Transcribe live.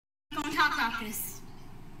this.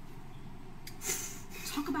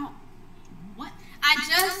 Talk about what? I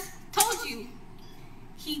just told you.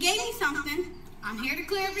 He gave me something. I'm here to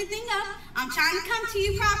clear everything up. I'm trying to come to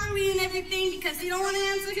you properly and everything because he don't want to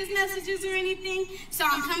answer his messages or anything. So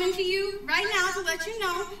I'm coming to you right now to let you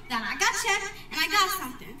know that I got checked and I got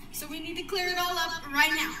something. So we need to clear it all up right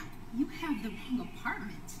now. You have the wrong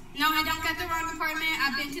apartment. No, I don't got the wrong apartment.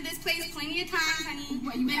 I've been to this place plenty of times, honey.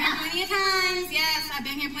 What, you been have? here plenty of times. Yes, I've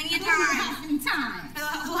been here plenty of times.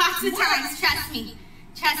 Lots of times. Trust me.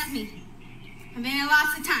 Trust me. I've been here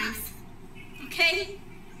lots of times. Okay?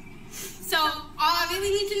 So all I really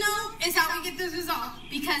need to know is how we get this resolved.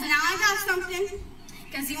 Because now I got something.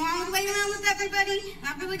 Because you want to play around with everybody. And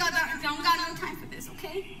I really don't got no time for this,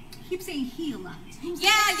 okay? Keep saying he a lot.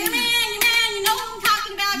 Yeah, your man. You know what I'm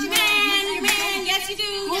talking about. Your man. Yes, you do.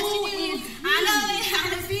 Yes, you do. I know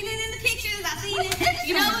it. I've seen it in the pictures. I've seen it.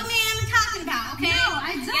 You know what man I'm talking about, okay? No,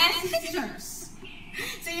 I don't. Yes. Pictures.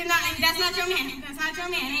 So that's not your man. That's not your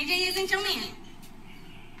man. AJ isn't your man.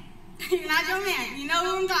 You're not your man. You know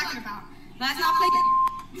who I'm talking about. Let's not play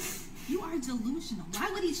it. You are delusional. Why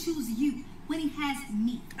would he choose you when he has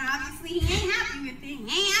me? Obviously, he ain't happy with it.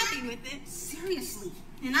 He ain't happy with it. Seriously.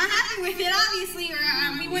 You're not happy with it, obviously,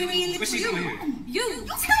 or we wouldn't be in the What's she doing here? You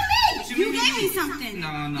tell me. You gave me something.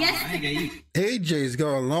 No, yes. I ain't gave you. AJ's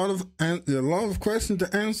got a lot of questions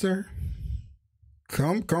to answer.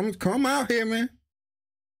 Come out here, man.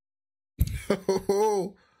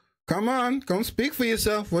 Come on, come speak for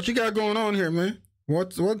yourself. What you got going on here, man?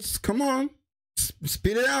 What's come on,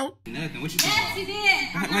 spit it out. Nothing. What you Yes, you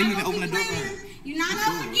did. Why you even open the door for her? You're not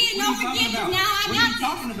gonna forget. Don't forget. Now I What got are you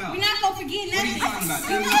talking about? We're not gonna forget nothing. What are you talking about?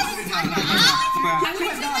 You know what I'm talking about. I You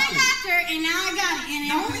went to my doctor and now I got it, and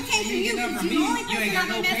it only came from you because you the only You ain't got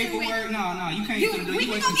no person paperwork. No, you can't. We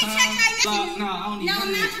can go get checked right now. No, I don't need No,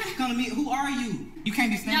 I'm not. Come to me. Who are you? You can't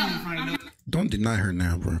be standing in front of me. Don't deny her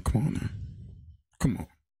now, bro. Come on now. Come on.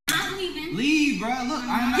 I'm leaving. Leave, bro. Look,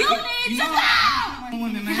 I'm not. You need to go.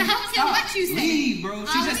 Women, man. I don't care what you say. Leave, bro.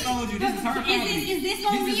 She just told you this is her problem. Is this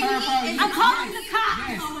gonna be This is her problem. I'm calling the cops.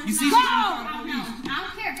 Yes. You see, Go. she's I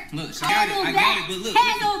don't care. Look, she got it. I got it. But look,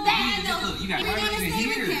 Handle that. look, you got You're right gonna in stay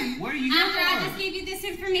here. with him. What are you After I doing? just gave you this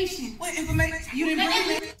information. What information? You didn't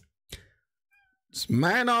bring it.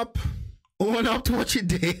 Man up. Own up to what you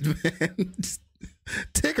did, man. Just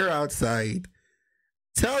take her outside.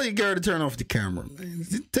 Tell your girl to turn off the camera, man.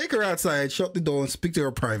 Take her outside, shut the door, and speak to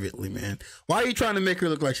her privately, man. Why are you trying to make her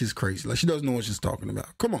look like she's crazy? Like she doesn't know what she's talking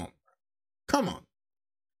about. Come on. Come on.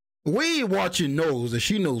 We watching knows that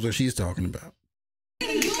she knows what she's talking about.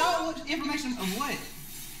 Information of what?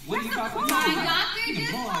 What are you talking My about? doctor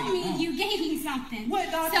just told me you gave me something.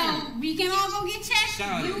 What doctor? So we can all go get checked.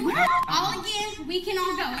 Shout You it. all again. We can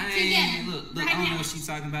all go together. Look, right I don't know now. what she's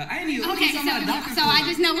talking about. I ain't even. Okay, so I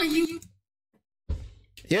just know where you.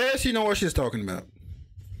 Yes, you know what she's talking about.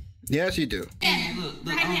 Yes, you do. Hey, look,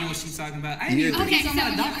 Right I don't now. know what she's talking about. I ain't You even. do. Okay,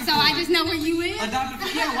 so I just know where you is. A doctor.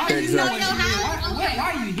 Yeah, why are you Exactly. here?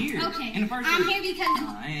 Why are you here? Okay. In the first I'm place? here because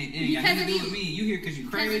No, it ain't got nothing to do with me. You here because you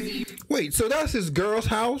crazy. Wait, so that's his girl's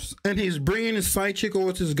house, and he's bringing his side chick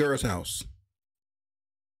over to his girl's house.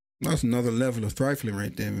 That's another level of trifling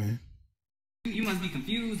right there, man. You must be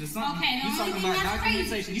confused or something. Okay, you talking about that's documentation.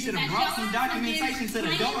 crazy. You should have That's brought some your documentation to the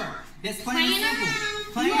playing- door. That's plain and playing simple.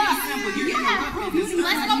 around. Plain Look, and simple. You're you have proof. interrupting. This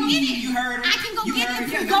Let's go get it. You heard her. I can go You get heard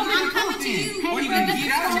the her. proof. Yeah, I'm go get coming the to proof you. then. Or you can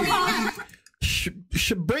get out of here.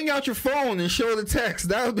 Should bring out your phone and show the text.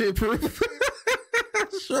 That would be a proof.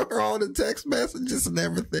 Show her all the text messages and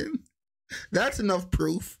everything. That's enough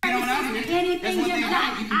proof. Get on out of here. Anything That's one you thing got,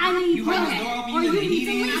 about you. I need You hold the proof. door open, Or you you let the need heat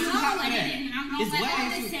to in. leave. On top of that, I'm it's gonna let all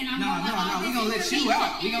wet. this in. No, we gonna let you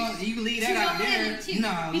out. You can leave that out there. No,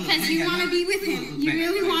 look, because I ain't you got want to nothing- be with him. look, You babe,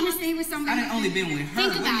 really babe. want to stay with I somebody. done only been with her. Think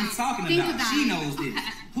What about are you it. talking Think about? about She it. knows this.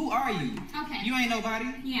 Who are you? Okay. You ain't nobody.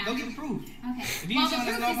 Yeah. Go get the proof. Okay. you Well, showing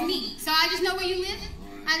the us proof no is me. So I just know where you live.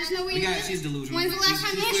 I just know where you live. She's delusional. When's the last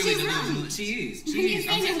time? Yeah, clearly she's delusional. wrong. She is. You She is.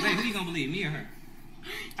 think I'm saying, it's babe, wrong. who you gonna believe? Me or her?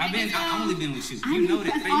 I've um, only been with you. I You know need,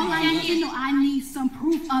 that. that's Babe, all you I know need to know. I need some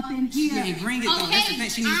proof up in She here. ain't bring it though. That's the thing.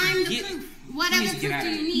 She needs I'm to the get. proof. What She other needs to proof get out do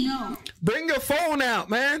of you here. need? No. Bring your phone out,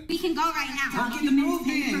 man. We can go right now. Go get the proof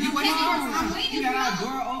then. You waiting I'm for waiting You got our for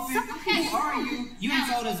door open. Okay. Who are you? You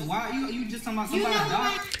ain't told us why. You just talking about You somebody know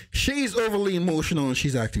died. what? She's overly emotional and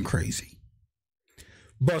she's acting crazy.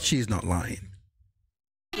 But she's not lying.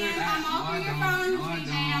 I'm off of your phone, No, I TJ.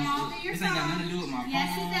 don't. I'm off of your This ain't got phone. nothing to do with my phone.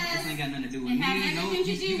 Yes, it does. This ain't got nothing to do with It me. has No, everything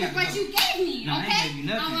to do got with what no- you gave me, No, I okay? ain't gave you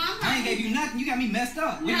nothing. I'm I ain't gave you nothing. You got me messed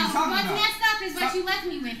up. What No, are you talking what's about? messed up is what Stop. you left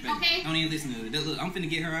me with, okay? Don't even listen to it. Look, I'm finna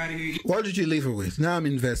get her out of here. What did you leave her with? Now I'm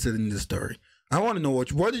invested in this story. I want to know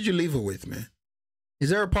what did you leave her with, man? Is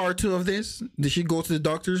there a part 2 of this? Did she go to the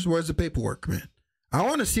doctors? Where's the paperwork, man? I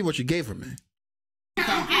want to see what you gave her, man.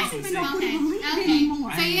 I don't even know if we believe it Okay. anymore.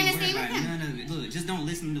 So you're gonna worry stay with about him? none of it. Look, just don't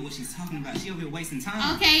listen to what she's talking about. She over here wasting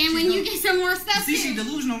time. Okay, and when you get some more stuff, See, she's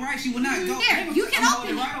delusional, right? She will not go. Here, you can I'm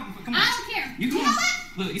open holding it. right open. Come I on. don't care. You know can. what?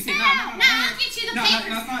 Look, you said No, no. I'll get you the No, papers.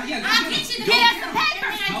 no, fine. Yeah, I'll get you the papers. Get us the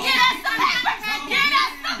papers. Get us the papers. Get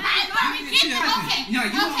us the papers. Okay. No,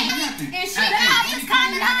 you don't Okay. do nothing. And she is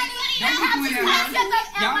coming out.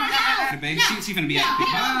 Baby, she finna be out.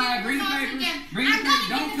 Bye. Bring the papers. Bring the papers.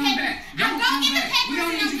 Don't come back. Don't come back. We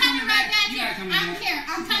don't need you coming back. You gotta come back. I don't care.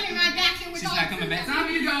 I'm coming right back here with She's not coming back. Time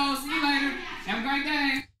for you to go. See you later. Have a great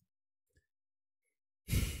day.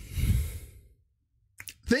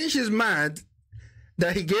 Think she's mad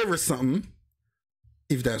that he gave her something,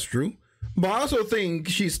 if that's true. But I also think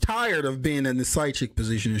she's tired of being in the side chick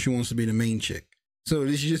position and she wants to be the main chick. So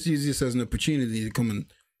she just uses this as an opportunity to come and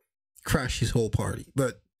crash his whole party.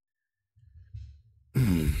 But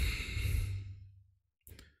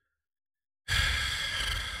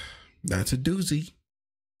that's a doozy.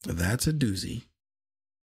 That's a doozy.